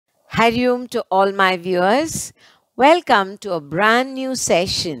Hariom to all my viewers. Welcome to a brand new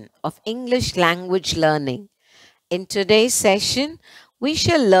session of English language learning. In today's session, we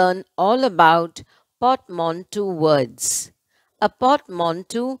shall learn all about portmanteau words. A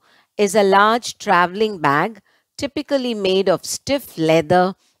portmanteau is a large traveling bag typically made of stiff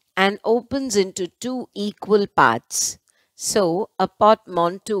leather and opens into two equal parts. So, a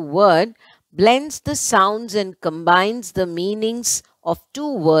portmanteau word blends the sounds and combines the meanings of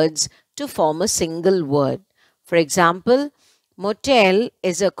two words to form a single word. For example, motel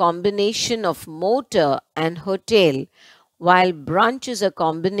is a combination of motor and hotel, while brunch is a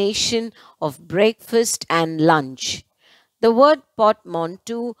combination of breakfast and lunch. The word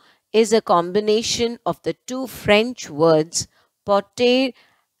portmanteau is a combination of the two French words porter,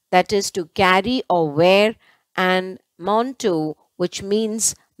 that is to carry or wear, and manteau, which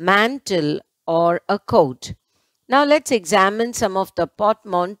means mantle or a coat. Now let's examine some of the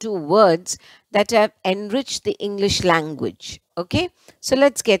portmanteau words that have enriched the English language. Okay, so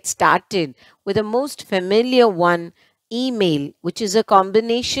let's get started with the most familiar one, email, which is a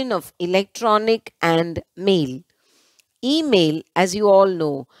combination of electronic and mail. Email, as you all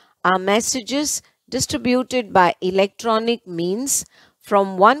know, are messages distributed by electronic means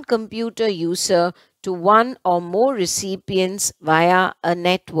from one computer user to one or more recipients via a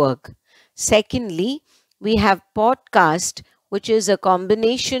network. Secondly, we have podcast, which is a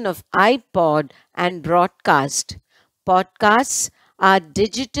combination of iPod and broadcast. Podcasts are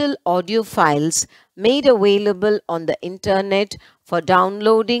digital audio files made available on the internet for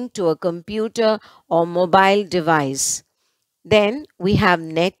downloading to a computer or mobile device. Then we have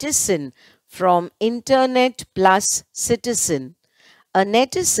netizen from internet plus citizen. A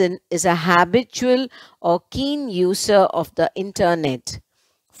netizen is a habitual or keen user of the internet.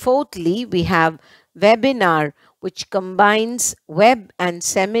 Fourthly, we have webinar, which combines web and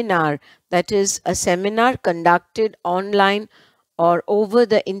seminar, that is, a seminar conducted online or over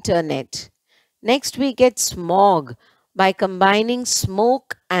the internet. Next, we get smog by combining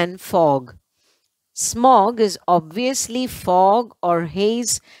smoke and fog. Smog is obviously fog or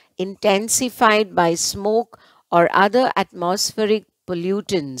haze intensified by smoke or other atmospheric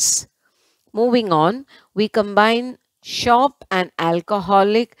pollutants. Moving on, we combine shop and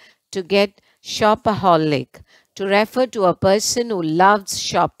alcoholic to get shopaholic to refer to a person who loves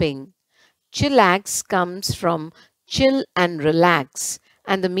shopping. Chillax comes from chill and relax,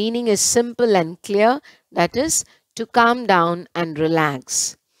 and the meaning is simple and clear, that is, to calm down and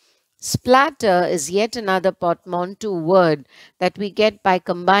relax. Splatter is yet another portmanteau word that we get by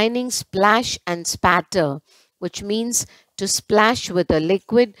combining splash and spatter, which means to splash with a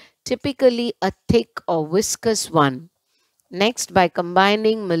liquid, typically a thick or viscous one. Next, by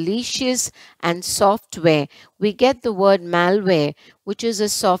combining malicious and software, we get the word malware, which is a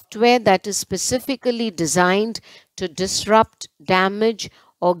software that is specifically designed to disrupt, damage,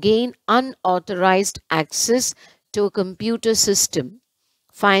 or gain unauthorized access to a computer system.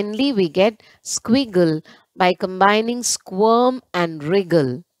 Finally, we get squiggle by combining squirm and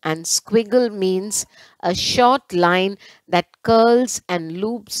wriggle. And squiggle means a short line that curls and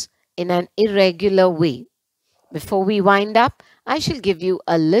loops in an irregular way. Before we wind up, I shall give you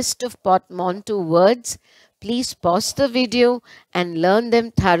a list of portmanteau words. Please pause the video and learn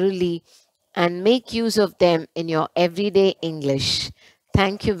them thoroughly and make use of them in your everyday English.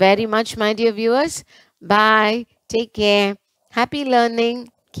 Thank you very much, my dear viewers. Bye. Take care. Happy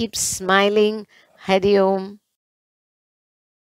learning. Keep smiling. Hari Om.